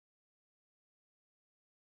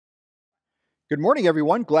Good morning,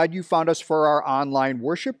 everyone. Glad you found us for our online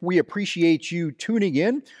worship. We appreciate you tuning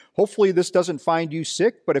in. Hopefully this doesn't find you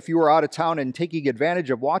sick, but if you are out of town and taking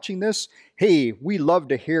advantage of watching this, hey, we love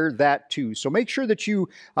to hear that too. So make sure that you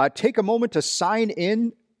take a moment to sign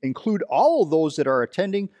in, include all of those that are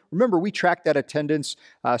attending. Remember, we track that attendance,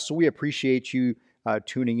 so we appreciate you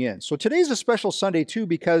tuning in. So today's a special Sunday too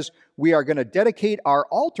because we are going to dedicate our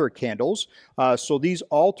altar candles. So these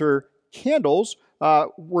altar candles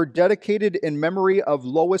were dedicated in memory of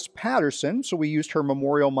Lois Patterson. So we used her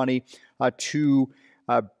memorial money to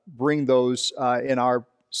bring those in our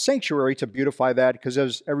sanctuary to beautify that, because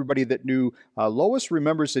as everybody that knew Lois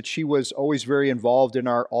remembers that she was always very involved in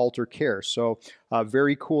our altar care. So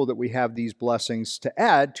very cool that we have these blessings to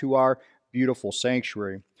add to our beautiful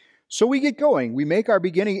sanctuary. So we get going. We make our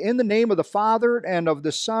beginning in the name of the Father and of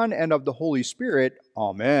the Son and of the Holy Spirit.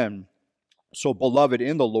 Amen. So, beloved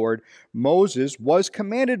in the Lord, Moses was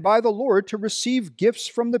commanded by the Lord to receive gifts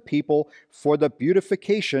from the people for the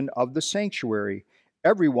beautification of the sanctuary.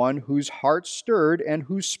 Everyone whose heart stirred and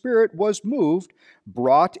whose spirit was moved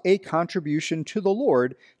brought a contribution to the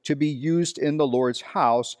Lord to be used in the Lord's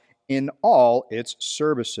house in all its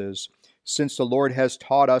services. Since the Lord has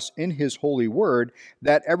taught us in His holy word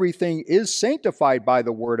that everything is sanctified by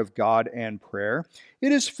the word of God and prayer,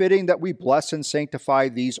 it is fitting that we bless and sanctify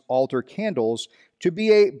these altar candles to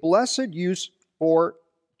be a blessed use or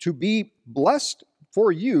to be blessed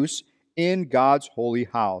for use in God's holy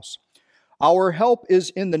house. Our help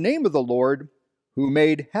is in the name of the Lord, who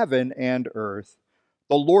made heaven and earth.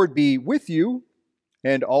 The Lord be with you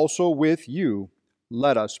and also with you.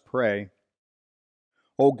 Let us pray.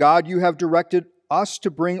 O God, you have directed us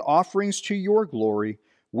to bring offerings to your glory.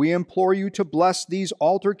 We implore you to bless these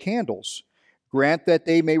altar candles. Grant that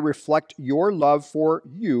they may reflect your love for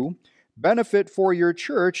you, benefit for your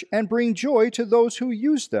church, and bring joy to those who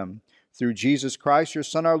use them. Through Jesus Christ, your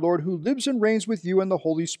Son, our Lord, who lives and reigns with you in the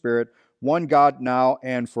Holy Spirit, one God, now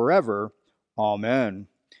and forever. Amen.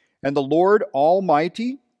 And the Lord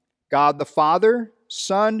Almighty, God the Father,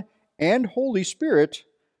 Son, and Holy Spirit,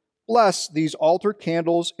 bless these altar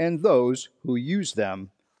candles and those who use them.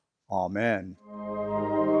 Amen.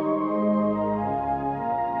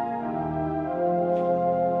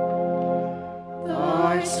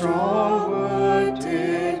 Thy strong word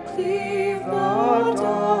did cleave the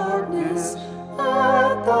darkness,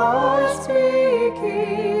 at thy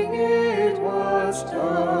speaking it was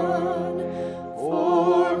done.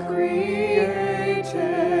 For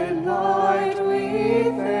created light we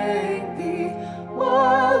thank thee,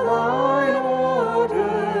 while thine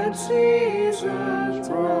ordered seasons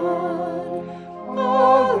run.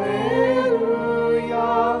 Alleluia,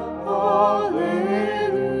 alleluia,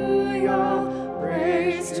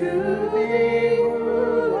 praise to thee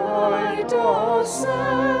who light dost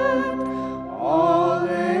send.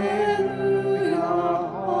 Alleluia,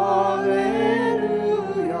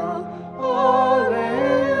 alleluia,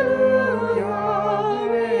 alleluia,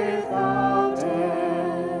 without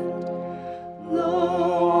end.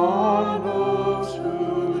 Lo, on those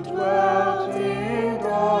who dwelt in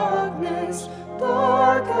darkness,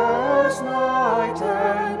 dark as night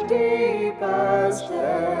and deep as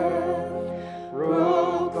death,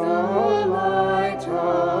 broke the light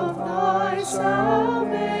of thy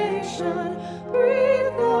salvation.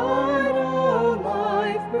 Breathe thine own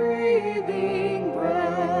life-breathing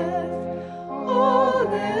breath. Alleluia,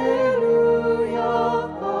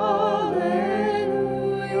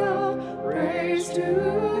 alleluia, praise to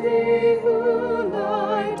thee who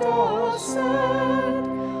light dost send.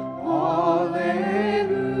 Alleluia,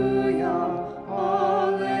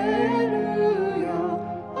 alleluia,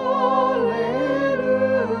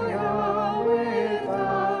 alleluia,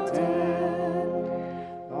 without end.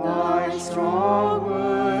 Thy strong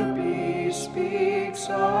word bespeaks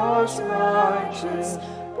us righteous,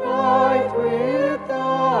 bright with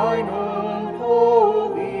thine own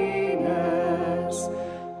holiness.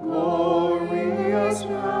 Glorious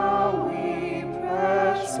now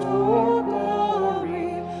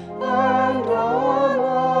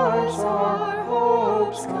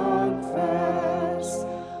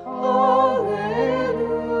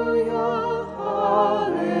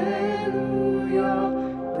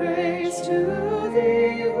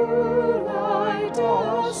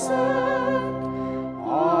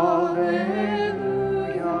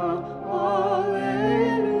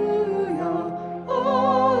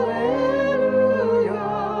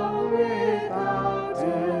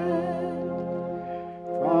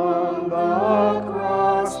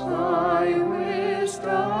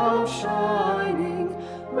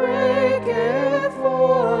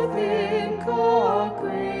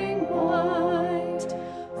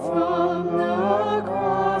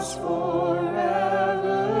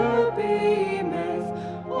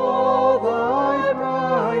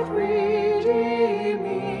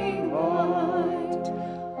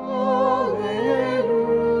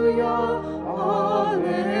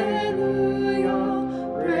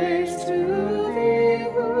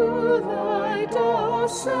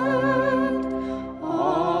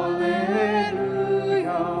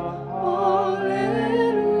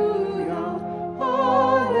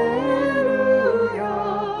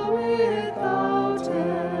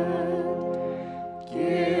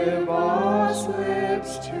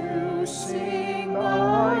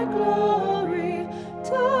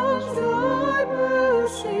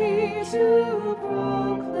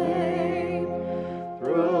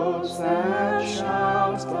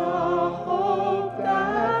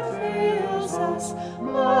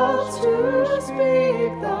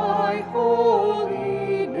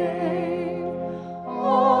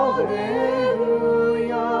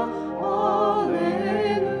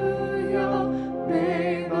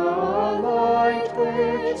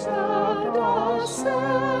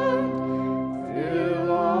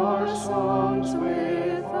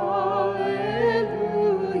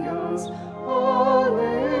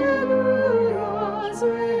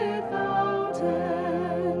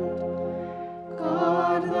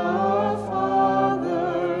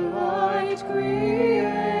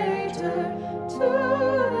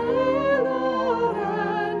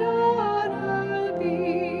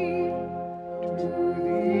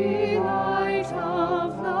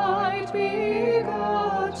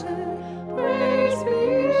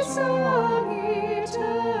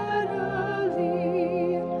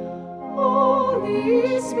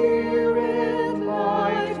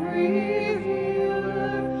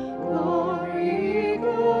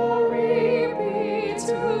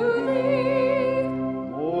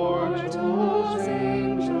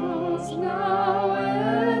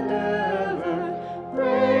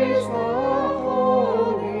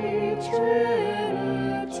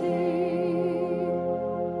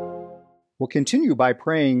continue by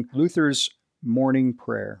praying Luther's morning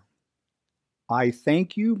prayer. I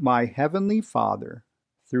thank you, my heavenly Father,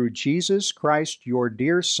 through Jesus Christ, your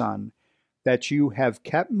dear Son, that you have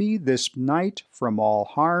kept me this night from all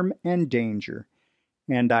harm and danger,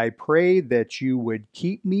 and I pray that you would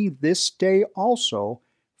keep me this day also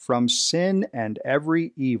from sin and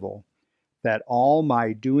every evil, that all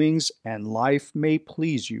my doings and life may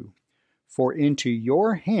please you. For into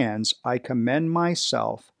your hands I commend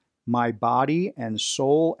myself, my body and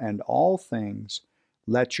soul and all things.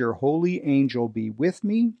 Let your holy angel be with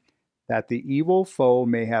me, that the evil foe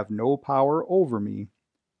may have no power over me.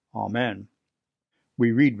 Amen.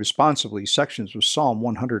 We read responsively sections of Psalm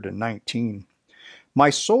 119.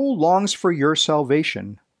 My soul longs for your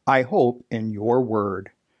salvation. I hope in your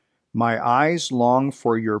word. My eyes long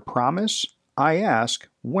for your promise. I ask,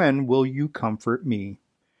 when will you comfort me?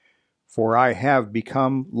 For I have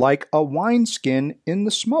become like a wineskin in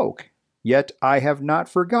the smoke, yet I have not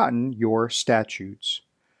forgotten your statutes.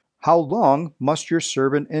 How long must your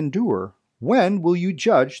servant endure? When will you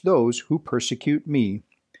judge those who persecute me?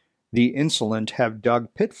 The insolent have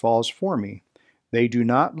dug pitfalls for me. They do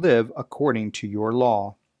not live according to your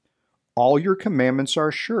law. All your commandments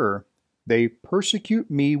are sure. They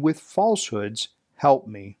persecute me with falsehoods. Help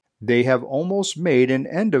me. They have almost made an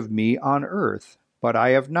end of me on earth, but I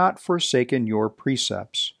have not forsaken your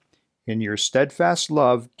precepts. In your steadfast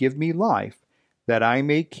love give me life, that I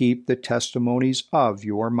may keep the testimonies of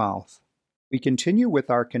your mouth. We continue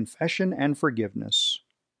with our confession and forgiveness.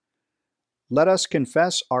 Let us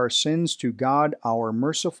confess our sins to God, our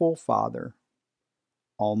merciful Father.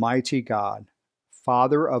 Almighty God,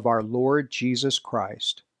 Father of our Lord Jesus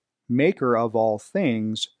Christ, Maker of all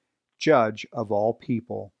things, Judge of all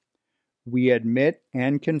people, we admit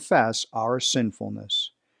and confess our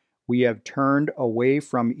sinfulness. We have turned away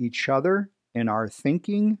from each other in our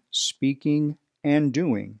thinking, speaking, and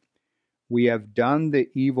doing. We have done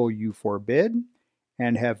the evil you forbid,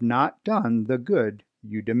 and have not done the good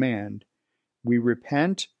you demand. We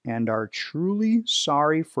repent and are truly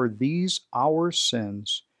sorry for these our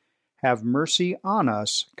sins. Have mercy on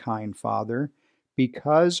us, kind Father,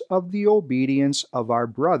 because of the obedience of our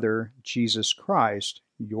brother Jesus Christ,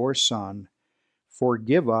 your Son.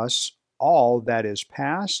 Forgive us all that is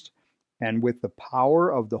past, and with the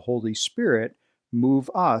power of the Holy Spirit,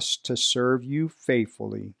 move us to serve you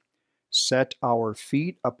faithfully. Set our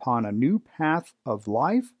feet upon a new path of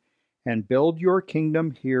life, and build your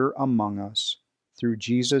kingdom here among us. Through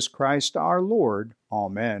Jesus Christ our Lord.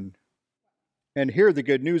 Amen. And hear the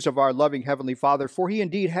good news of our loving Heavenly Father, for He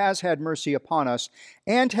indeed has had mercy upon us,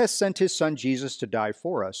 and has sent His Son Jesus to die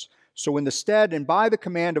for us. So in the stead and by the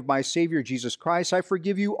command of my Savior Jesus Christ, I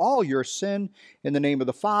forgive you all your sin, in the name of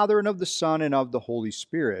the Father, and of the Son, and of the Holy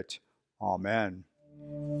Spirit. Amen.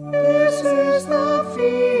 This is the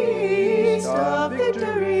feast of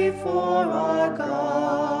victory for our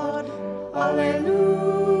God.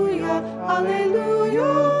 Alleluia, alleluia,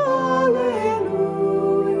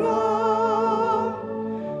 alleluia.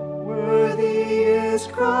 Worthy is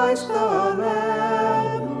Christ the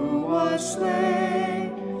Lamb who was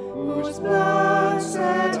slain, whose blood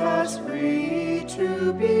set us free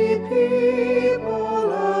to be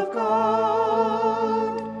people of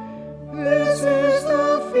God. This is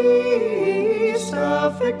the feast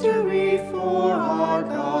of victory for our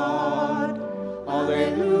God.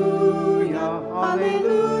 Alleluia,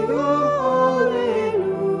 alleluia,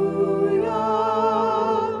 alleluia.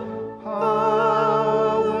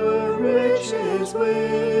 Power, riches,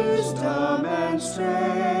 wisdom, and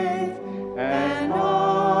strength, and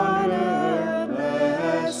honor,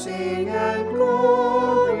 blessing, and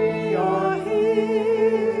glory are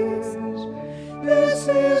His. This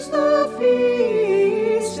is the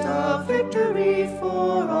feast of victory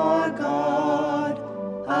for our God.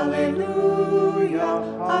 Alleluia,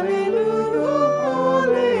 alleluia,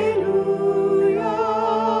 alleluia.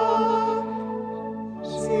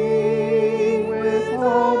 Sing with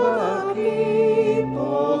all the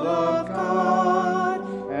people of God,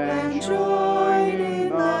 and join in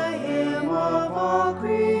the hymn of all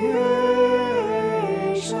creation.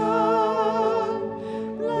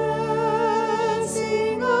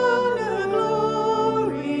 Blessing, honor,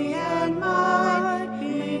 glory, and might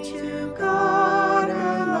be to God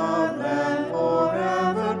and the Lamb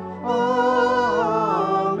forever.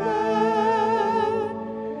 Amen.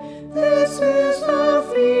 This is the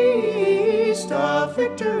feast of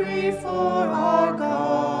victory for our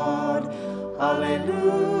God.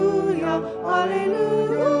 Alleluia,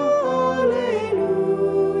 alleluia,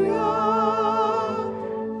 alleluia.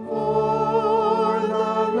 For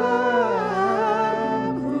the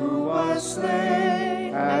Lamb who was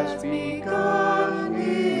slain has begun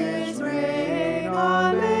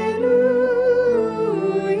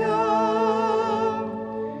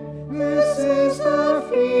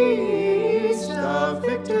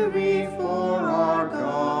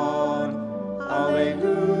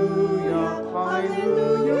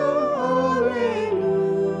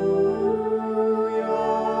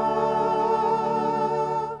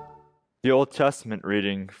The Old Testament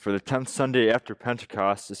reading for the 10th Sunday after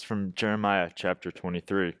Pentecost is from Jeremiah chapter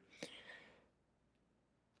 23.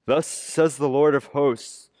 Thus says the Lord of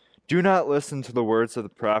hosts, do not listen to the words of the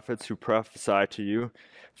prophets who prophesy to you,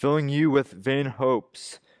 filling you with vain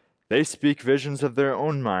hopes. They speak visions of their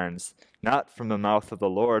own minds, not from the mouth of the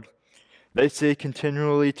Lord. They say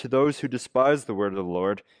continually to those who despise the word of the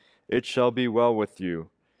Lord, it shall be well with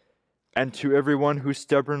you. And to everyone who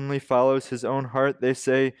stubbornly follows his own heart, they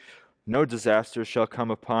say, no disaster shall come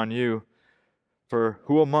upon you. For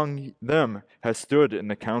who among them has stood in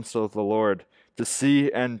the counsel of the Lord to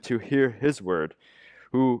see and to hear his word?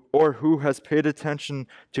 Who has paid attention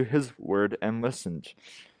to his word and listened?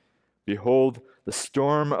 Behold, the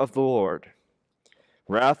storm of the Lord.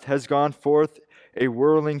 Wrath has gone forth, a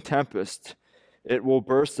whirling tempest. It will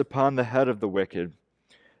burst upon the head of the wicked.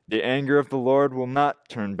 The anger of the Lord will not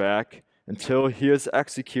turn back until he has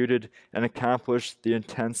executed and accomplished the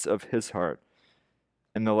intents of his heart.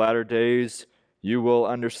 In the latter days, you will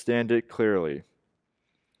understand it clearly.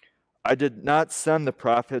 I did not send the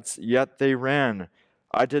prophets, yet they ran.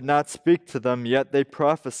 I did not speak to them, yet they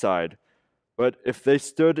prophesied. But if they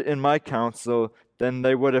stood in my counsel, then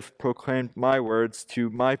they would have proclaimed my words to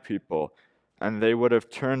my people, and they would have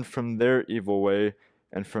turned from their evil way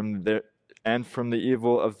and from the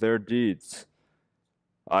evil of their deeds.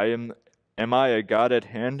 Am I a God at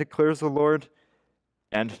hand, declares the Lord,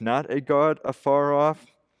 and not a God afar off?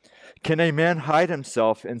 Can a man hide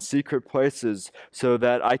himself in secret places so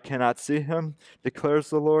that I cannot see him, declares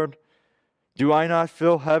the Lord? Do I not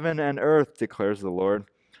fill heaven and earth, declares the Lord?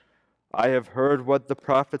 I have heard what the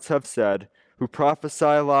prophets have said, who prophesy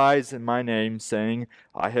lies in my name, saying,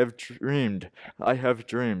 I have dreamed, I have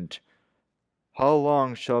dreamed. How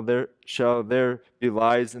long shall there be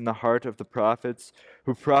lies in the heart of the prophets,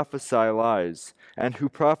 who prophesy lies, and who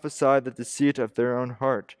prophesy the deceit of their own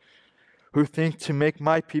heart, who think to make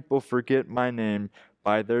my people forget my name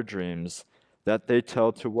by their dreams, that they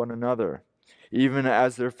tell to one another, even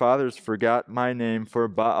as their fathers forgot my name for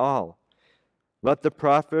Baal. Let the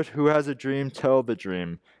prophet who has a dream tell the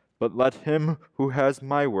dream, but let him who has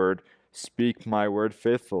my word speak my word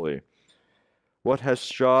faithfully. What has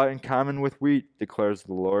straw in common with wheat, declares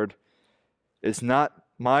the Lord? Is not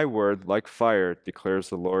my word like fire, declares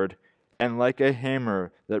the Lord, and like a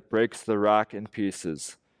hammer that breaks the rock in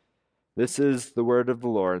pieces? This is the word of the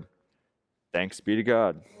Lord. Thanks be to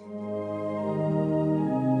God.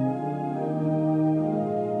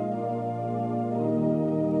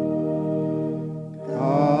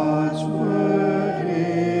 God's word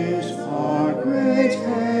is our great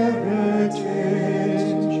heritage,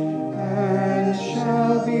 and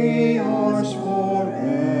shall be ours forever,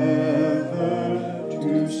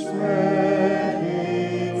 to spread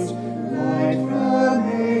its light from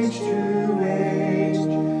age to age,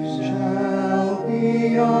 shall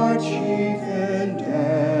be our chief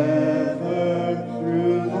endeavor.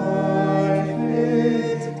 Through life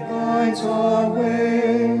it guides our way.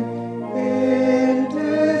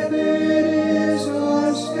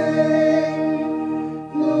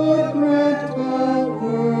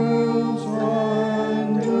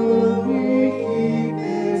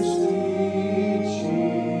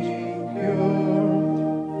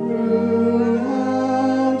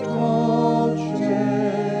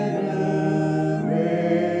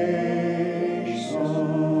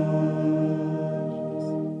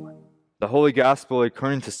 The Holy Gospel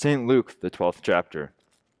according to St. Luke, the 12th chapter.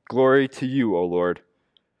 Glory to you, O Lord.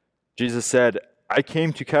 Jesus said, I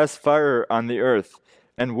came to cast fire on the earth,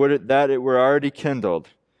 and would it that it were already kindled.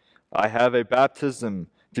 I have a baptism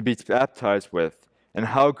to be baptized with, and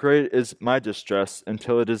how great is my distress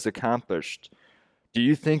until it is accomplished. Do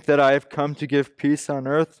you think that I have come to give peace on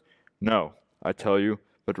earth? No, I tell you,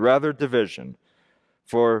 but rather division.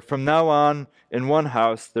 For from now on, in one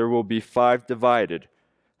house there will be 5 divided,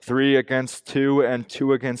 3 against 2 and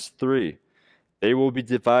 2 against 3. They will be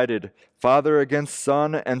divided, father against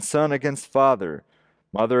son and son against father,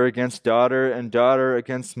 mother against daughter and daughter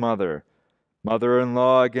against mother,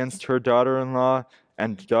 mother-in-law against her daughter-in-law,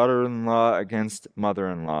 and daughter-in-law against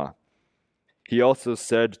mother-in-law. He also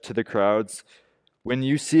said to the crowds, when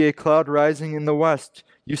you see a cloud rising in the west,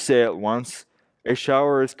 you say at once, a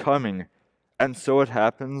shower is coming, and so it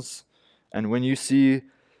happens. And when you see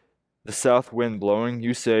the south wind blowing,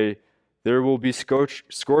 you say, there will be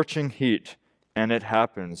scorching heat, and it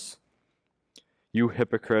happens. You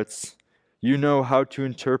hypocrites, you know how to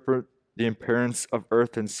interpret the appearance of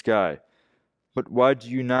earth and sky, but why do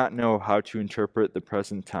you not know how to interpret the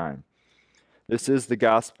present time? This is the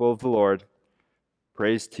gospel of the Lord.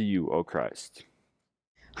 Praise to you, O Christ.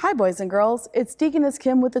 Hi, boys and girls. It's Deaconess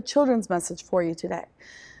Kim with a children's message for you today.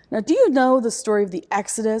 Now, do you know the story of the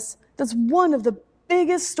Exodus? That's one of the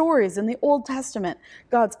biggest stories in the Old Testament.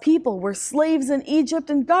 God's people were slaves in Egypt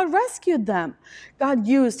and God rescued them. God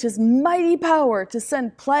used his mighty power to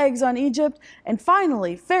send plagues on Egypt, and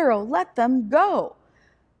finally Pharaoh let them go.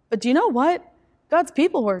 But do you know what? God's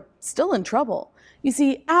people were still in trouble. You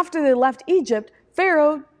see, after they left Egypt,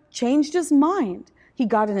 Pharaoh changed his mind. He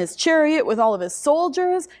got in his chariot with all of his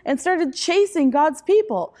soldiers and started chasing God's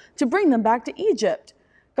people to bring them back to Egypt.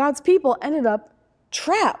 God's people ended up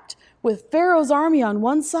trapped with Pharaoh's army on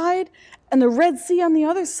one side and the Red Sea on the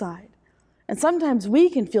other side. And sometimes we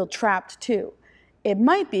can feel trapped too. It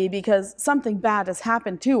might be because something bad has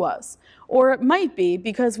happened to us, or it might be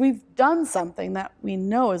because we've done something that we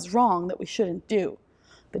know is wrong that we shouldn't do.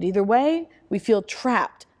 But either way, we feel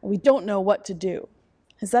trapped and we don't know what to do.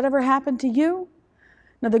 Has that ever happened to you?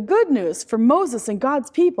 Now, the good news for Moses and God's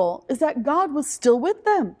people is that God was still with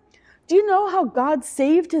them. Do you know how God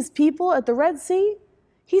saved his people at the Red Sea?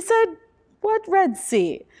 He said, "What Red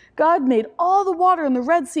Sea?" God made all the water in the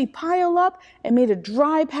Red Sea pile up and made a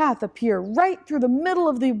dry path appear right through the middle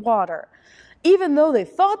of the water. Even though they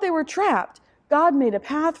thought they were trapped, God made a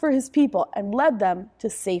path for his people and led them to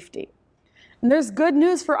safety. And there's good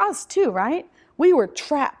news for us too, right? We were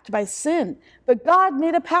trapped by sin, but God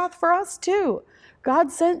made a path for us too.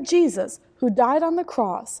 God sent Jesus, who died on the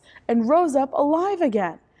cross and rose up alive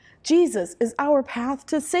again. Jesus is our path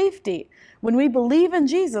to safety. When we believe in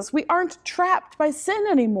Jesus, we aren't trapped by sin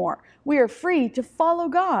anymore. We are free to follow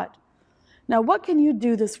God. Now, what can you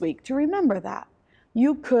do this week to remember that?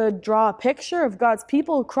 You could draw a picture of God's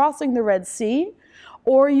people crossing the Red Sea,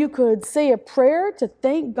 or you could say a prayer to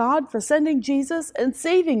thank God for sending Jesus and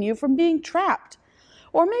saving you from being trapped.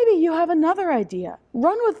 Or maybe you have another idea.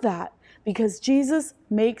 Run with that, because Jesus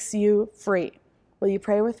makes you free. Will you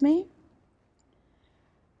pray with me?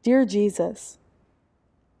 Dear Jesus,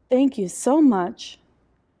 thank you so much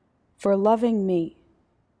for loving me.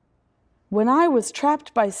 When I was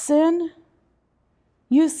trapped by sin,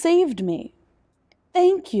 you saved me.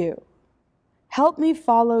 Thank you. Help me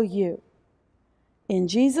follow you. In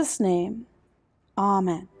Jesus' name,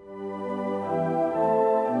 amen.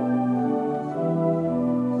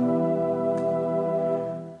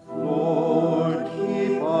 Lord,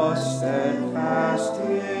 keep us steadfast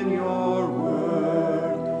in your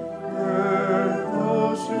word. Gird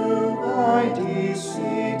those who by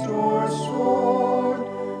deceit or sword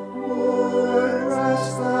would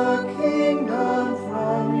wrest the kingdom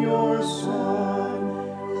from your Son,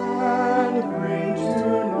 and bring to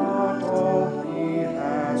naught all he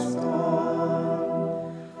has done.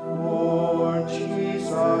 Lord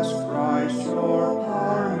Jesus Christ, your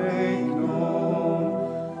power make known,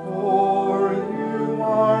 for you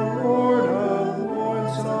are Lord of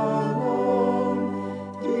lords alone.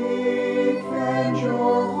 Defend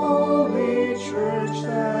your holy church,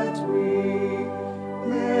 that we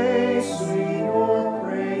may sing your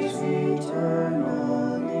praise eternally.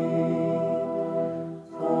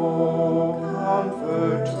 O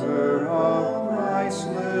Comforter of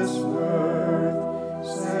priceless worth,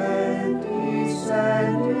 send peace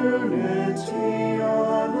and unity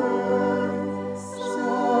on earth.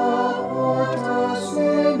 Support us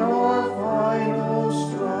in our final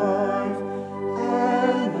strife,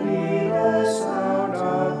 and lead us out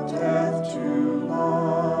of death to life.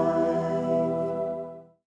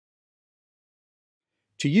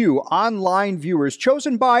 To you, online viewers,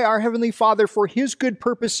 chosen by our Heavenly Father for His good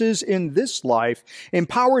purposes in this life,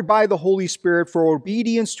 empowered by the Holy Spirit for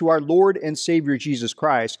obedience to our Lord and Savior Jesus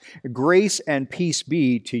Christ, grace and peace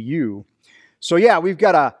be to you. So yeah, we've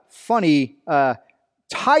got a funny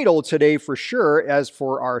title today for sure as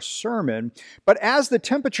for our sermon, but as the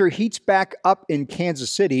temperature heats back up in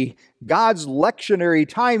Kansas City, God's lectionary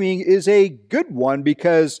timing is a good one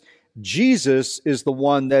because Jesus is the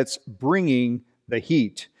one that's bringing the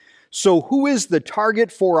heat. So who is the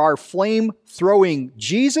target for our flame-throwing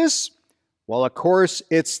Jesus? Well, of course,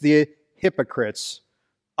 it's the hypocrites.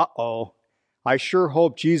 Uh-oh. I sure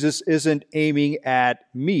hope Jesus isn't aiming at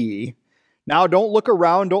me. Now, don't look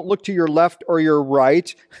around. Don't look to your left or your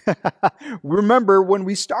right. Remember, when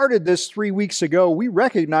we started this 3 weeks ago, we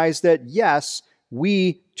recognized that, yes,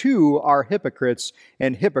 we too are hypocrites,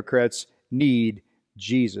 and hypocrites need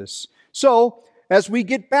Jesus. So, as we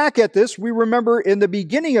get back at this, we remember in the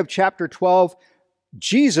beginning of chapter 12,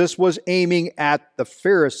 Jesus was aiming at the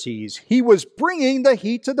Pharisees. He was bringing the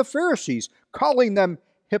heat to the Pharisees, calling them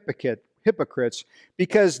hypocrites,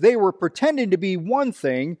 because they were pretending to be one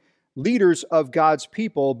thing, leaders of God's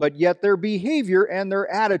people, but yet their behavior and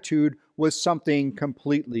their attitude was something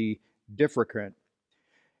completely different.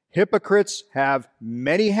 Hypocrites have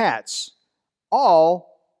many hats,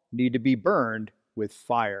 all need to be burned with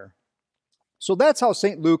fire. So that's how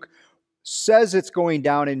St. Luke says it's going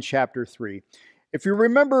down in chapter 3. If you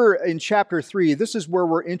remember in chapter 3, this is where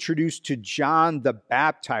we're introduced to John the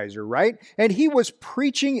Baptizer, right? And he was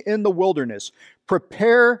preaching in the wilderness,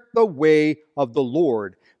 prepare the way of the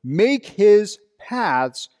Lord, make his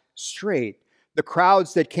paths straight. The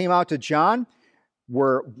crowds that came out to John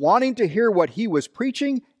were wanting to hear what he was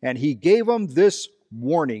preaching, and he gave them this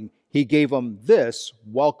warning. He gave them this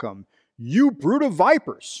welcome. You brood of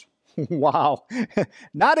vipers. Wow.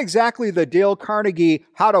 Not exactly the Dale Carnegie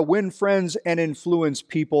how to win friends and influence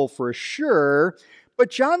people for sure, but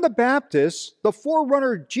John the Baptist, the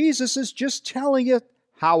forerunner of Jesus, is just telling it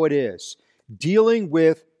how it is, dealing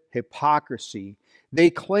with hypocrisy. They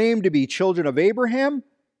claim to be children of Abraham,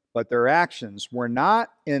 but their actions were not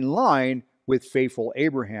in line with faithful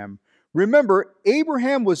Abraham. Remember,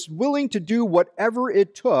 Abraham was willing to do whatever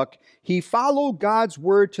it took. He followed God's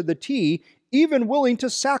word to the T, even willing to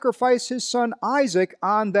sacrifice his son Isaac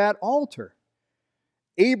on that altar.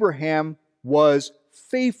 Abraham was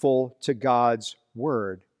faithful to God's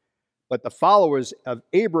word. But the followers of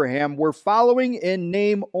Abraham were following in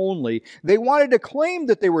name only. They wanted to claim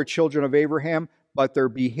that they were children of Abraham, but their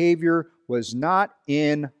behavior was not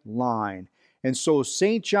in line. And so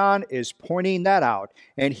St. John is pointing that out.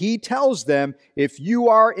 And he tells them, if you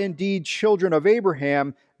are indeed children of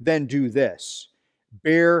Abraham, then do this.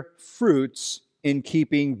 Bear fruits in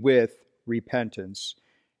keeping with repentance.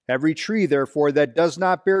 Every tree, therefore, that does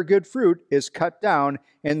not bear good fruit is cut down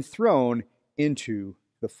and thrown into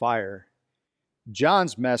the fire.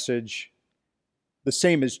 John's message, the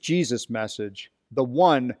same as Jesus' message, the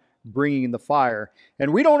one bringing the fire.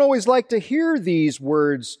 And we don't always like to hear these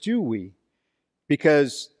words, do we?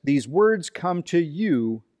 Because these words come to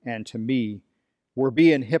you and to me. We're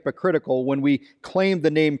being hypocritical when we claim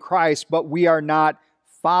the name Christ, but we are not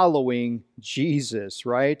following Jesus,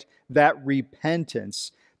 right? That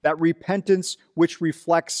repentance which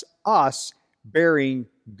reflects us bearing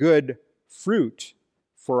good fruit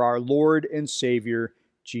for our Lord and Savior,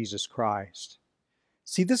 Jesus Christ.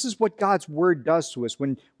 See, this is what God's word does to us.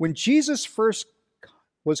 When Jesus first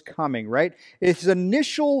was coming, right? His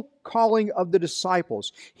initial calling of the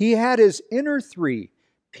disciples, he had his inner three,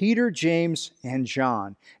 Peter, James, and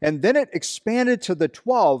John. And then it expanded to the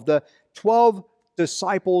 12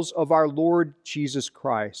 disciples of our Lord Jesus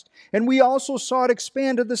Christ. And we also saw it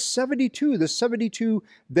expand to the 72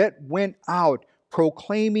 that went out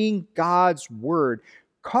proclaiming God's word,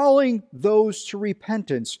 calling those to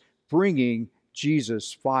repentance, bringing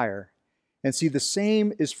Jesus' fire. And see, the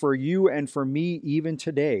same is for you and for me even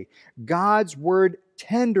today. God's word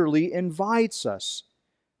tenderly invites us,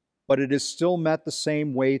 but it is still met the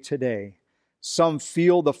same way today. Some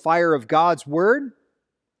feel the fire of God's word,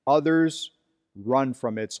 others run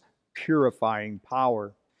from its purifying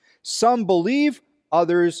power. Some believe,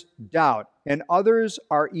 others doubt, and others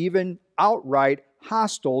are even outright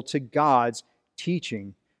hostile to God's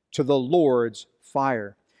teaching, to the Lord's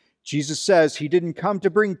fire. Jesus says he didn't come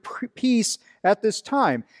to bring peace at this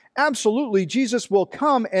time. Absolutely, Jesus will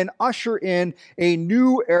come and usher in a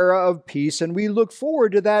new era of peace, and we look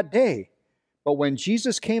forward to that day. But when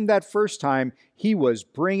Jesus came that first time, he was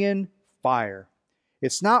bringing fire.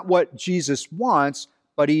 It's not what Jesus wants,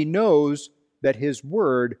 but he knows that his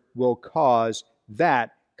word will cause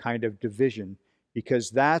that kind of division,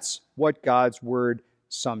 because that's what God's word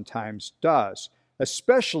sometimes does,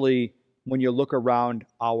 especially when you look around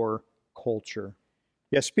our culture.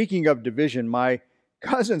 Yeah, speaking of division, my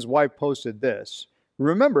cousin's wife posted this.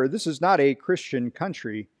 Remember, this is not a Christian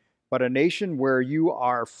country, but a nation where you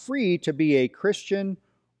are free to be a Christian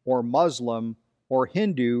or Muslim or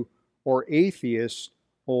Hindu or atheist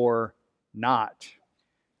or not.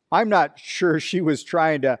 I'm not sure she was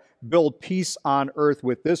trying to build peace on earth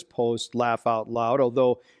with this post, laugh out loud,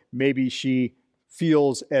 although maybe she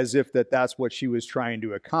feels as if that's what she was trying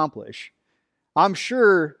to accomplish. I'm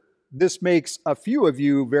sure this makes a few of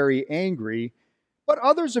you very angry, but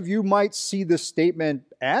others of you might see this statement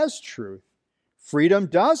as truth. Freedom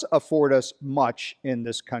does afford us much in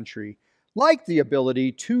this country, like the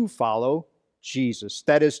ability to follow Jesus.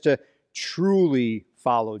 That is, to truly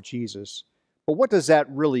follow Jesus. But what does that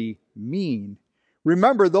really mean?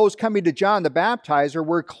 Remember, those coming to John the Baptizer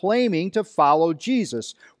were claiming to follow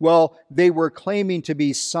Jesus. Well, they were claiming to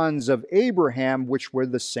be sons of Abraham, which were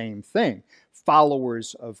the same thing,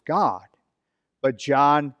 followers of God. But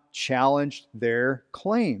John challenged their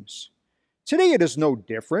claims. Today it is no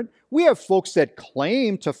different. We have folks that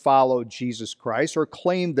claim to follow Jesus Christ or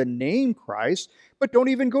claim the name Christ, but don't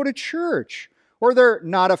even go to church. or they're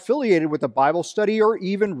not affiliated with a Bible study or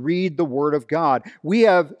even read the Word of God. We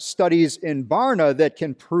have studies in Barna that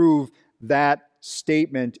can prove that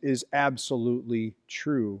statement is absolutely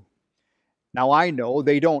true. Now, I know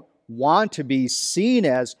they don't want to be seen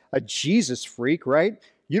as a Jesus freak, right?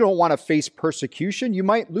 You don't want to face persecution. You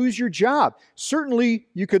might lose your job. Certainly,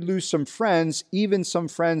 you could lose some friends, even some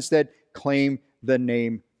friends that claim the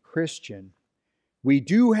name Christian. We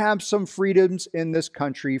do have some freedoms in this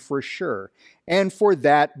country for sure, and for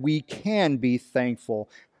that we can be thankful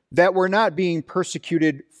that we're not being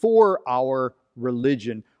persecuted for our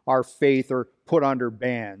religion, our faith, or put under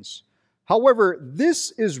bans. However,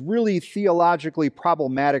 this is really theologically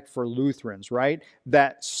problematic for Lutherans, right?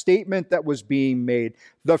 That statement that was being made,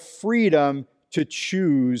 the freedom to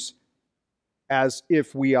choose as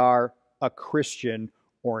if we are a Christian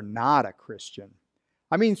or not a Christian.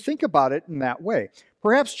 I mean, think about it in that way.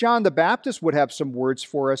 Perhaps John the Baptist would have some words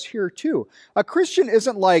for us here too. A Christian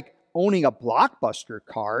isn't like owning a Blockbuster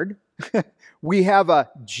card. We have a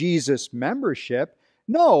Jesus membership.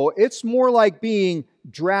 No, it's more like being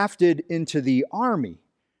drafted into the army.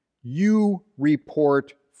 You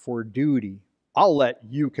report for duty. I'll let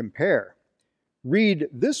you compare. Read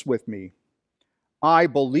this with me. I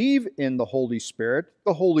believe in the Holy Spirit,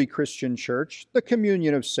 the Holy Christian Church, the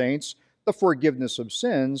communion of saints, the forgiveness of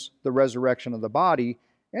sins, the resurrection of the body,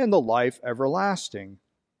 and the life everlasting.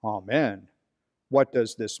 Amen. What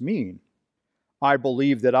does this mean? I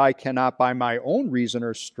believe that I cannot by my own reason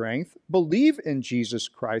or strength believe in Jesus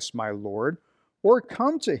Christ my Lord or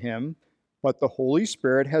come to him, but the Holy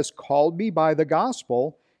Spirit has called me by the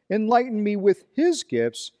gospel, enlightened me with his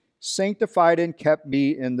gifts, sanctified and kept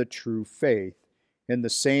me in the true faith. In the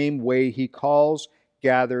same way he calls,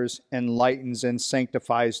 gathers, enlightens, and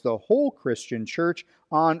sanctifies the whole Christian church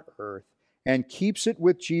on earth and keeps it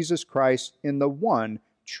with Jesus Christ in the one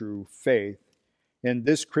true faith. In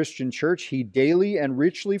this Christian church, he daily and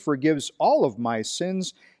richly forgives all of my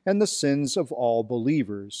sins and the sins of all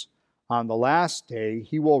believers. On the last day,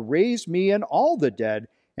 he will raise me and all the dead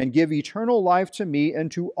and give eternal life to me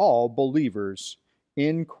and to all believers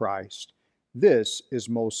in Christ. This is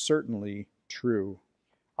most certainly true.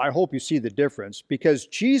 I hope you see the difference, because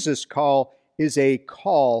Jesus' call is a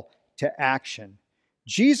call to action.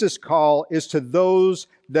 Jesus' call is to those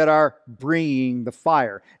that are bringing the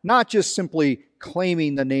fire, not just simply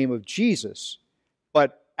claiming the name of Jesus,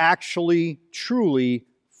 but actually, truly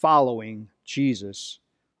following Jesus.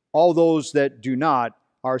 All those that do not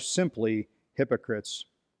are simply hypocrites.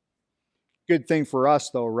 Good thing for us,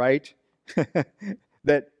 though, right?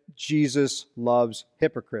 That Jesus loves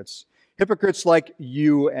hypocrites. Hypocrites like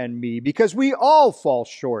you and me, because we all fall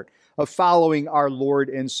short of following our Lord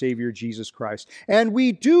and Savior Jesus Christ. And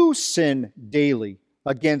we do sin daily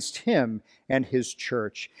against him and his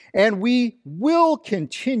church. And we will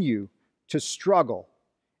continue to struggle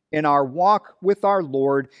in our walk with our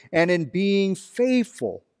Lord and in being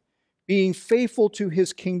faithful to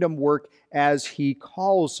his kingdom work as he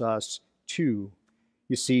calls us to.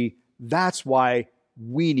 You see, that's why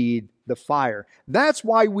we need the fire. That's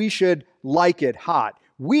why we should like it hot.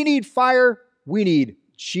 We need fire. We need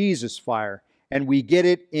Jesus' fire. And we get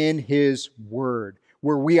it in his word,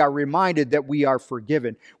 where we are reminded that we are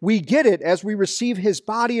forgiven. We get it as we receive his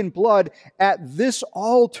body and blood at this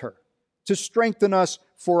altar to strengthen us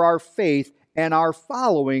for our faith and our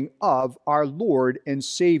following of our Lord and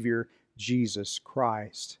Savior, Jesus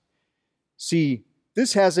Christ. See,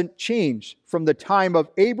 this hasn't changed from the time of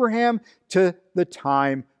Abraham to the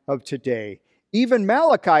time of today. Even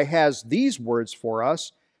Malachi has these words for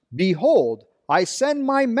us. Behold, I send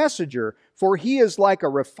my messenger, for he is like a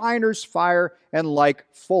refiner's fire and like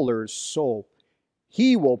fuller's soap.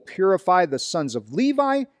 He will purify the sons of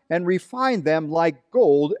Levi and refine them like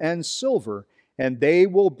gold and silver, and they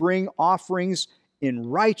will bring offerings in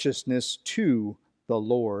righteousness to the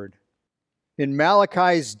Lord. In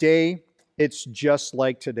Malachi's day, it's just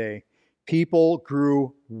like today. People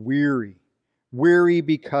grew weary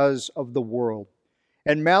because of the world.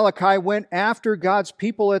 And Malachi went after God's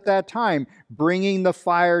people at that time, bringing the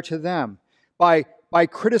fire to them by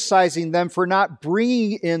criticizing them for not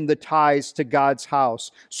bringing in the tithes to God's house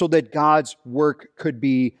so that God's work could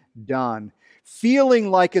be done. Feeling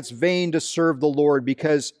like it's vain to serve the Lord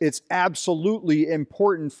because it's absolutely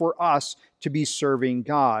important for us to be serving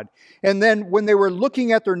God. And then when they were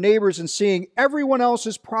looking at their neighbors and seeing everyone else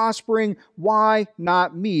is prospering, why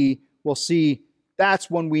not me? Well, see, that's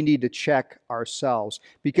when we need to check ourselves,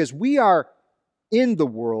 because we are in the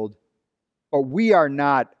world, but we are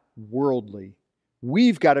not worldly.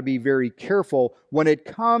 We've got to be very careful when it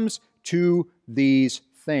comes to these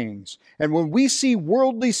things. And when we see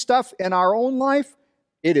worldly stuff in our own life,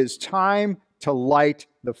 it is time to light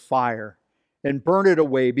the fire and burn it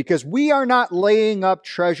away, because we are not laying up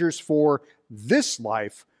treasures for this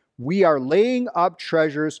life. We are laying up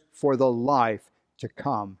treasures for the life to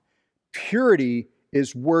come. Purity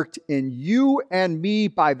is worked in you and me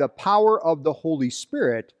by the power of the Holy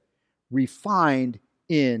Spirit, refined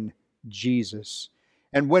in Jesus.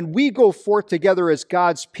 And when we go forth together as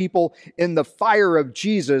God's people in the fire of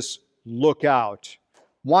Jesus, look out.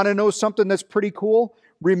 Want to know something that's pretty cool?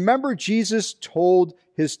 Remember, Jesus told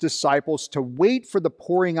his disciples to wait for the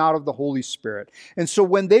pouring out of the Holy Spirit. And so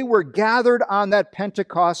when they were gathered on that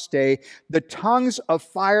Pentecost day, the tongues of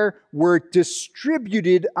fire were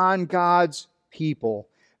distributed on God's people.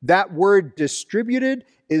 That word distributed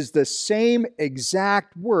is the same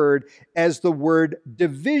exact word as the word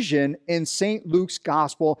division in St. Luke's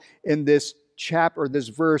gospel in this chapter, or this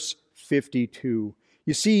verse 52.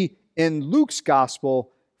 You see, in Luke's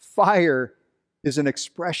gospel, fire is an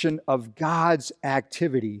expression of God's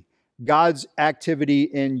activity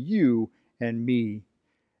in you and me.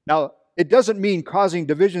 Now, it doesn't mean causing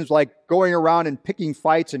divisions like going around and picking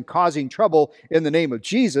fights and causing trouble in the name of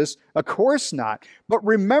Jesus. Of course not. But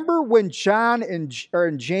remember when John and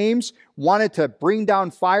James wanted to bring down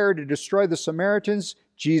fire to destroy the Samaritans?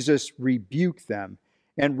 Jesus rebuked them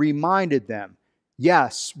and reminded them,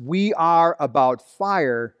 yes, we are about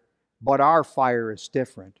fire, but our fire is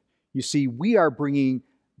different. You see, we are bringing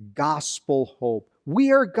gospel hope.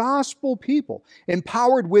 We are gospel people,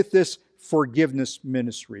 empowered with this forgiveness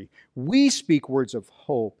ministry. We speak words of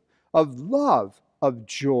hope, of love, of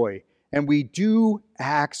joy, and we do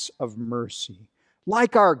acts of mercy.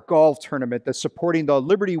 Like our golf tournament that's supporting the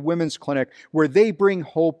Liberty Women's Clinic, where they bring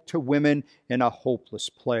hope to women in a hopeless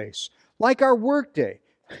place. Like our workday.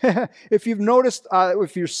 If you've noticed,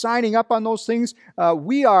 if you're signing up on those things,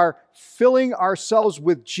 we are filling ourselves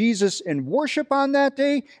with Jesus in worship on that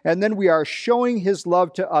day, and then we are showing his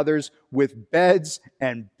love to others with beds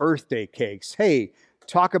and birthday cakes. Hey,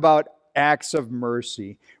 talk about acts of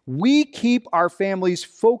mercy. We keep our families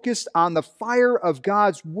focused on the fire of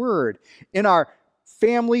God's word in our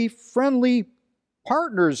family-friendly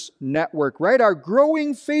partners network, right? Our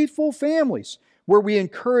growing faithful families, where we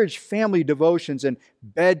encourage family devotions and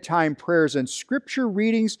bedtime prayers and scripture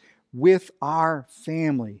readings with our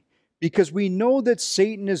family. Because we know that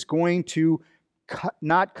Satan is going to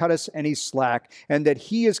not cut us any slack, and that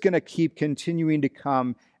he is going to keep continuing to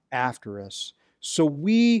come after us. So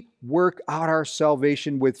we work out our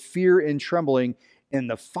salvation with fear and trembling in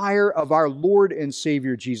the fire of our Lord and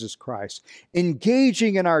Savior Jesus Christ.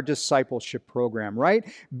 Engaging in our discipleship program, right?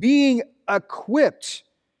 Being equipped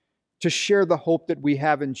to share the hope that we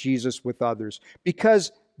have in Jesus with others,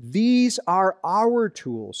 because these are our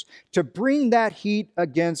tools to bring that heat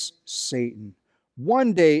against Satan.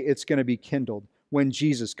 One day it's going to be kindled when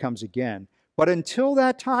Jesus comes again. But until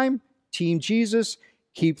that time, Team Jesus,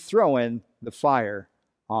 keep throwing the fire.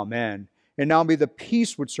 Amen. And now may the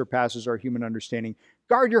peace which surpasses our human understanding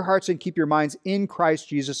guard your hearts and keep your minds in Christ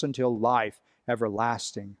Jesus until life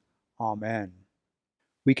everlasting. Amen.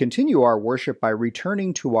 We continue our worship by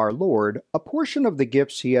returning to our Lord a portion of the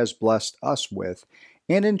gifts he has blessed us with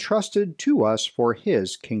and entrusted to us for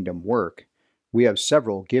his kingdom work. We have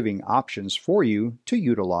several giving options for you to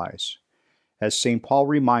utilize. As St. Paul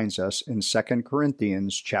reminds us in 2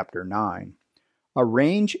 Corinthians chapter 9,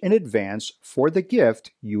 arrange in advance for the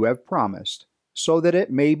gift you have promised, so that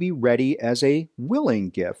it may be ready as a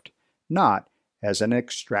willing gift, not as an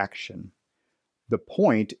extraction. The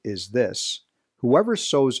point is this: whoever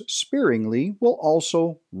sows sparingly will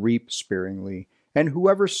also reap sparingly, and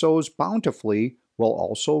whoever sows bountifully will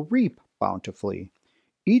also reap bountifully.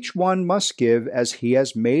 Each one must give as he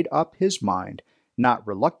has made up his mind, not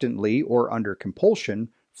reluctantly or under compulsion,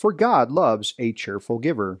 for God loves a cheerful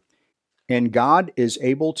giver. And God is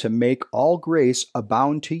able to make all grace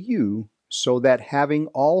abound to you, so that having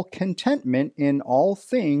all contentment in all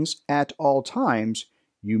things at all times,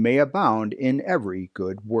 you may abound in every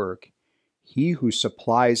good work. He who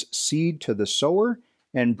supplies seed to the sower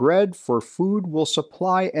and bread for food will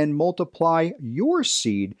supply and multiply your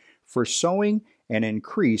seed for sowing and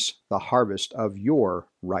increase the harvest of your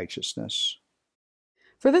righteousness.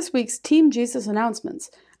 For this week's Team Jesus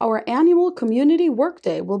announcements, our annual Community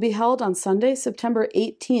Workday will be held on Sunday, September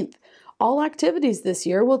 18th. All activities this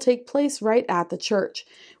year will take place right at the church.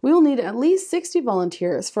 We will need at least 60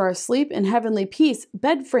 volunteers for our Sleep in Heavenly Peace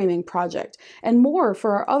bed framing project and more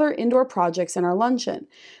for our other indoor projects and our luncheon.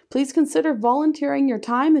 Please consider volunteering your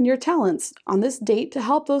time and your talents on this date to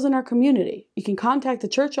help those in our community. You can contact the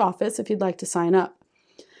church office if you'd like to sign up.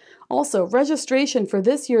 Also, registration for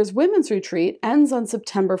this year's women's retreat ends on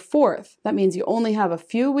September 4th. That means you only have a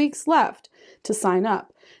few weeks left to sign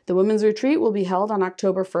up. The women's retreat will be held on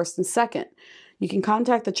October 1st and 2nd. You can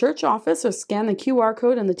contact the church office or scan the QR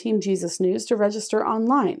code in the Team Jesus News to register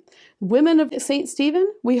online. Women of St. Stephen,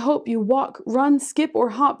 we hope you walk, run, skip,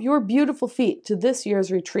 or hop your beautiful feet to this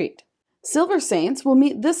year's retreat. Silver Saints will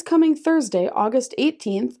meet this coming Thursday, August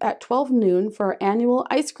 18th at 12 noon for our annual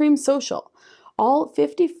ice cream social. All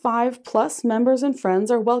 55 plus members and friends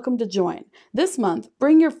are welcome to join. This month,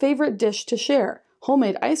 bring your favorite dish to share.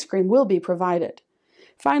 Homemade ice cream will be provided.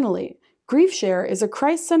 Finally, Grief Share is a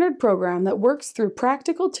Christ-centered program that works through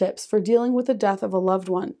practical tips for dealing with the death of a loved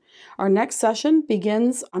one. Our next session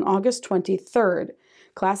begins on August 23rd.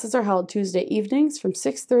 Classes are held Tuesday evenings from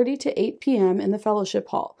 6:30 to 8 p.m. in the fellowship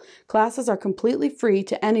hall. Classes are completely free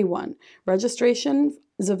to anyone. Registration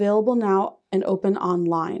is available now and open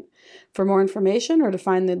online. For more information or to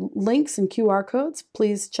find the links and QR codes,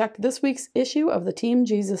 please check this week's issue of the Team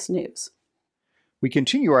Jesus News. We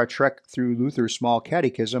continue our trek through Luther's Small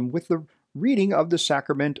Catechism with the reading of the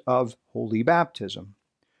sacrament of Holy Baptism.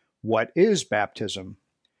 What is baptism?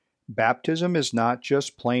 Baptism is not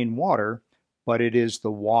just plain water, but it is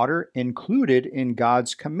the water included in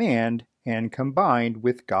God's command and combined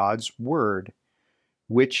with God's Word.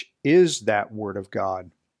 Which is that Word of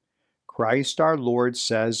God? Christ our Lord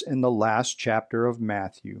says in the last chapter of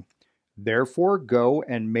Matthew, "Therefore go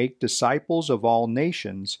and make disciples of all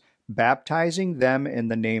nations, baptizing them in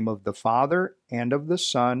the name of the Father and of the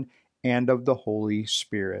Son and of the Holy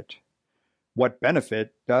Spirit." What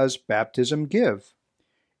benefit does baptism give?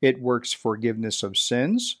 It works forgiveness of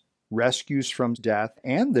sins, rescues from death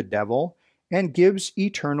and the devil, and gives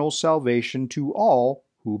eternal salvation to all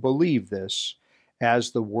who believe this,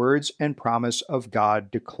 as the words and promise of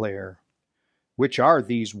God declare. Which are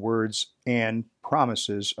these words and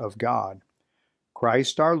promises of God?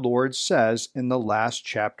 Christ our Lord says in the last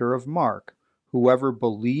chapter of Mark, "Whoever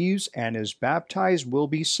believes and is baptized will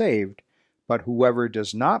be saved, but whoever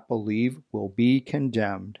does not believe will be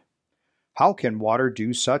condemned." How can water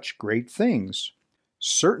do such great things?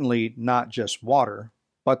 Certainly not just water,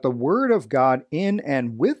 but the Word of God in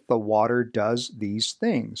and with the water does these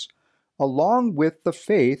things, along with the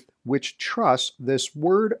faith which trusts this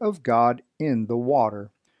Word of God in the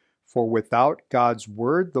water. For without God's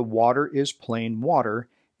Word, the water is plain water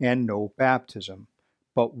and no baptism.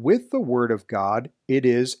 But with the Word of God, it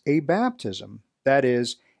is a baptism, that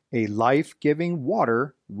is, a life-giving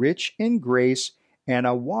water rich in grace and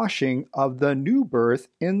a washing of the new birth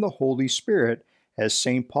in the Holy Spirit, as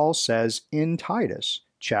St. Paul says in Titus,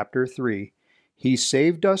 chapter 3. He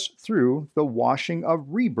saved us through the washing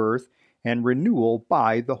of rebirth and renewal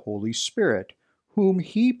by the Holy Spirit, whom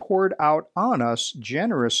He poured out on us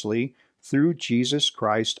generously through Jesus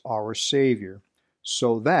Christ our Savior,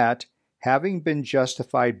 so that, having been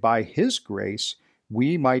justified by His grace,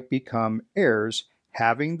 we might become heirs,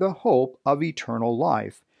 having the hope of eternal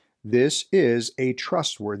life. This is a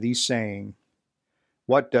trustworthy saying.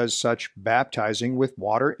 What does such baptizing with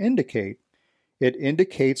water indicate? It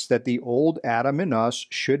indicates that the old Adam in us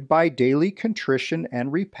should by daily contrition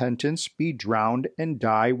and repentance be drowned and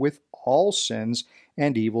die with all sins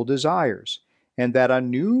and evil desires, and that a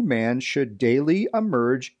new man should daily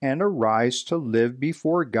emerge and arise to live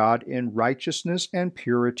before God in righteousness and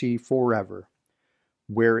purity forever.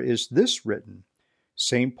 Where is this written?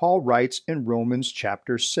 St. Paul writes in Romans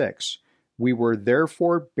chapter 6, "We were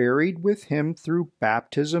therefore buried with him through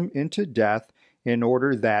baptism into death, in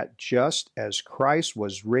order that just as Christ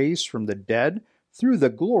was raised from the dead through the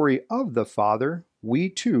glory of the Father, we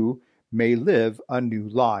too may live a new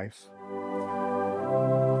life."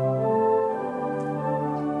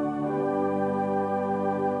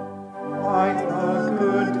 Fight the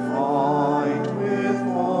good fight with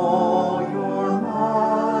all your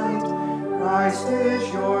might. Christ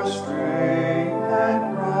is your strength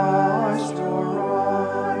and Christ your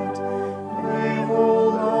right. Lay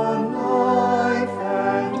hold on life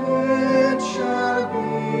and it shall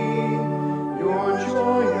be your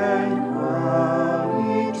joy and crown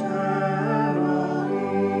eternally.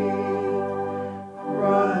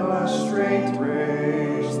 Run a straight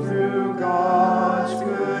race through God's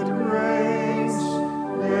good grace.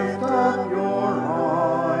 Lift up your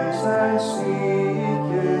eyes and seek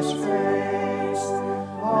His face.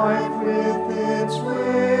 Life with its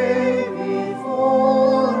way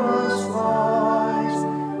before us lies.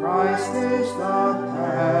 Christ is the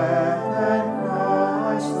path and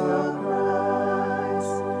Christ the prize.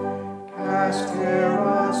 Cast care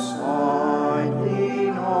aside,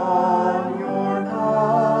 lean on your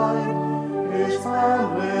guide. His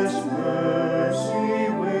boundless mercy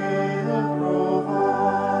will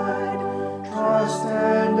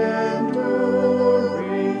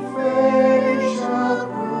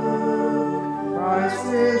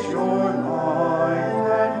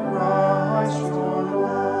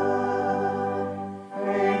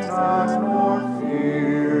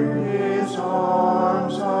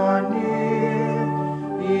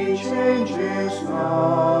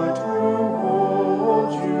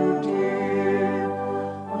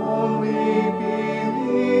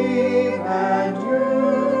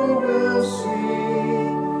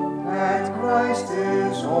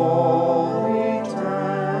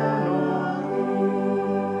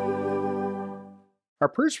Our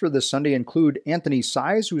prayers for this Sunday include Anthony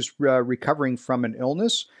Size, who's recovering from an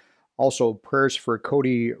illness. Also, prayers for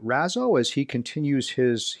Cody Razzo as he continues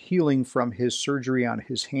his healing from his surgery on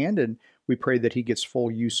his hand, and we pray that he gets full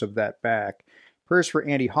use of that back. Prayers for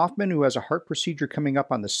Andy Hoffman, who has a heart procedure coming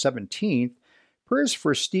up on the 17th. Prayers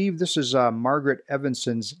for Steve. This is Margaret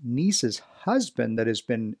Evanson's niece's husband that has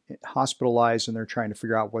been hospitalized, and they're trying to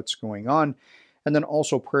figure out what's going on. And then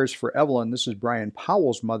also prayers for Evelyn. This is Brian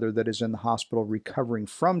Powell's mother that is in the hospital recovering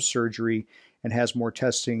from surgery and has more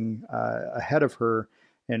testing ahead of her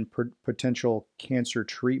and potential cancer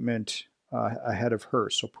treatment ahead of her.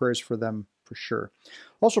 So prayers for them for sure.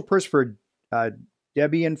 Also prayers for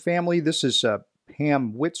Debbie and family. This is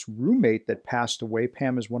Pam Witt's roommate that passed away.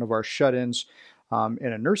 Pam is one of our shut-ins in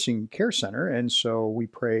a nursing care center. And so we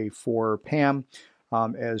pray for Pam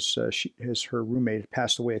as her roommate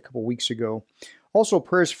passed away a couple weeks ago. Also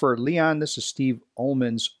prayers for Leon. This is Steve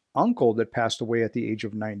Ullman's uncle that passed away at the age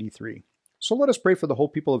of 93. So let us pray for the whole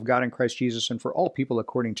people of God in Christ Jesus and for all people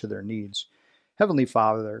according to their needs. Heavenly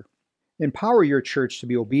Father, empower your church to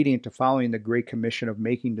be obedient to following the great commission of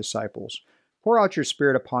making disciples. Pour out your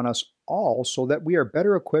Spirit upon us all so that we are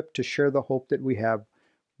better equipped to share the hope that we have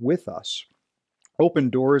with us. Open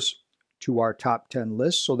doors to our top 10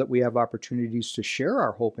 list so that we have opportunities to share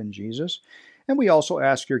our hope in Jesus. And we also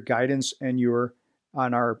ask your guidance and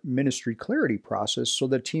on our ministry clarity process so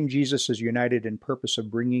that Team Jesus is united in purpose of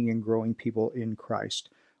bringing and growing people in Christ.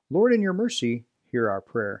 Lord, in your mercy, hear our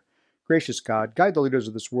prayer. Gracious God, guide the leaders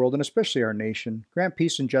of this world and especially our nation. Grant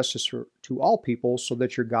peace and justice to all people so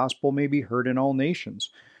that your gospel may be heard in all nations.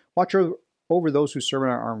 Watch over those who serve in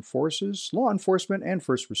our armed forces, law enforcement, and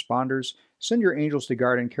first responders. Send your angels to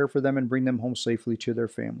guard and care for them and bring them home safely to their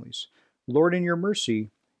families. Lord, in your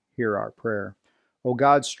mercy, hear our prayer. O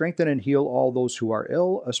God, strengthen and heal all those who are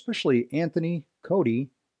ill, especially Anthony, Cody,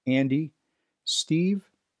 Andy, Steve,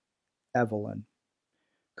 Evelyn.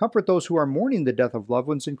 Comfort those who are mourning the death of loved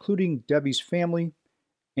ones, including Debbie's family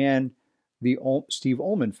and the Steve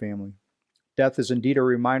Ullman family. Death is indeed a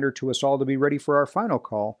reminder to us all to be ready for our final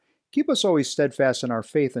call. Keep us always steadfast in our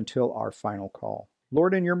faith until our final call.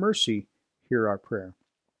 Lord, in your mercy, hear our prayer.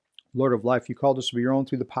 Lord of life, you called us to be your own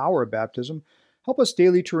through the power of baptism. Help us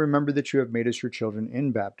daily to remember that you have made us your children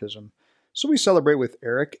in baptism. So we celebrate with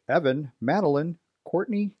Eric, Evan, Madeline,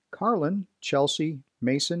 Courtney, Carlin, Chelsea,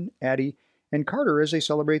 Mason, Addie, and Carter as they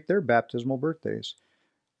celebrate their baptismal birthdays.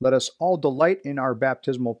 Let us all delight in our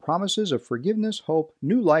baptismal promises of forgiveness, hope,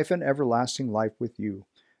 new life, and everlasting life with you.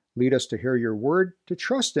 Lead us to hear your word, to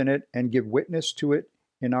trust in it, and give witness to it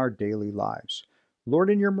in our daily lives. Lord,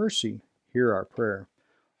 in your mercy, hear our prayer.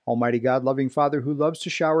 Almighty God, loving Father who loves to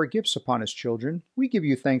shower gifts upon his children, we give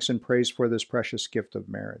you thanks and praise for this precious gift of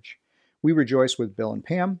marriage. We rejoice with Bill and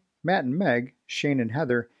Pam, Matt and Meg, Shane and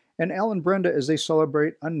Heather, and Al and Brenda as they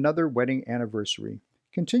celebrate another wedding anniversary.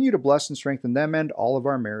 Continue to bless and strengthen them and all of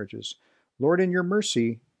our marriages. Lord, in your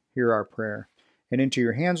mercy, hear our prayer. And into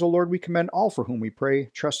your hands, O Lord, we commend all for whom we pray,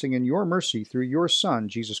 trusting in your mercy through your Son,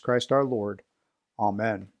 Jesus Christ our Lord.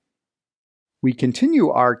 Amen. We continue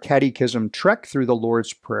our catechism trek through the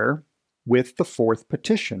Lord's Prayer with the fourth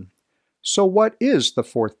petition. So what is the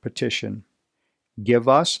fourth petition? Give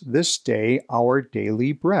us this day our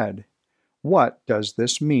daily bread. What does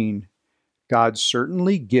this mean? God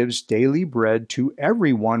certainly gives daily bread to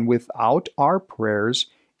everyone without our prayers,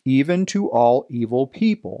 even to all evil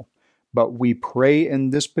people. But we pray in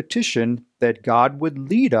this petition that God would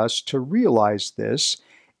lead us to realize this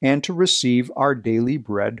and to receive our daily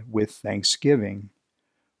bread with thanksgiving.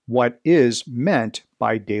 What is meant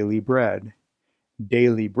by daily bread?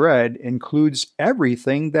 Daily bread includes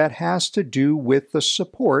everything that has to do with the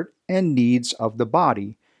support and needs of the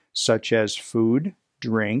body, such as food,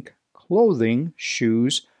 drink, clothing,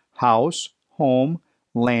 shoes, house, home,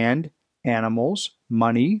 land, animals,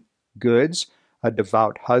 money, goods, a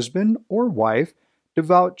devout husband or wife,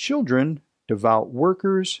 devout children, devout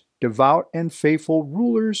workers, devout and faithful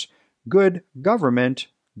rulers, good government,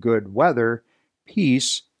 good weather,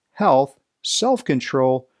 peace, health,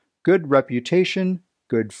 self-control, good reputation,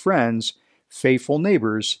 good friends, faithful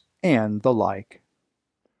neighbors, and the like.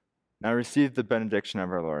 Now receive the benediction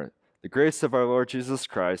of our Lord. The grace of our Lord Jesus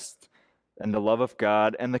Christ, and the love of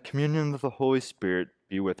God, and the communion of the Holy Spirit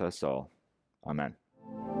be with us all. Amen.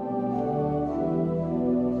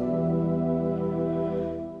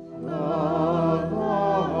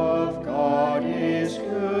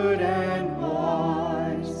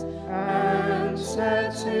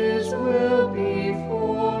 His will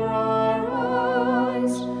before our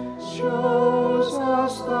eyes, shows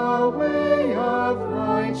us the way of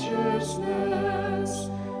righteousness,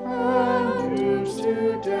 and brings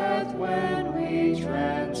to death when we transgress.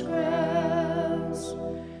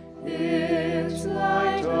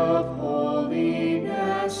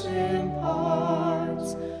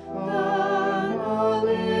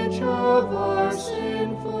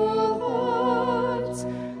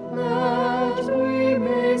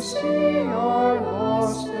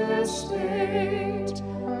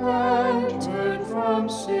 from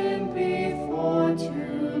sin before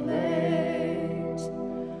too late.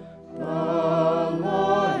 The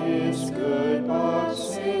law is good, but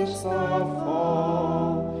since the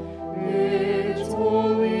fall, its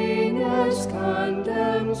holiness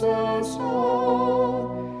condemns us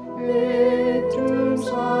all. It dooms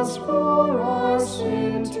us for our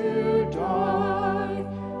sin to die,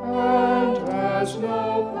 and has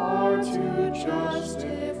no power to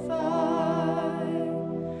justify.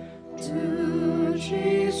 To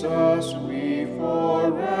Jesus we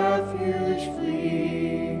for refuge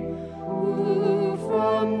flee, who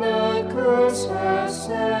from the curse has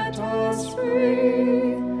set us free.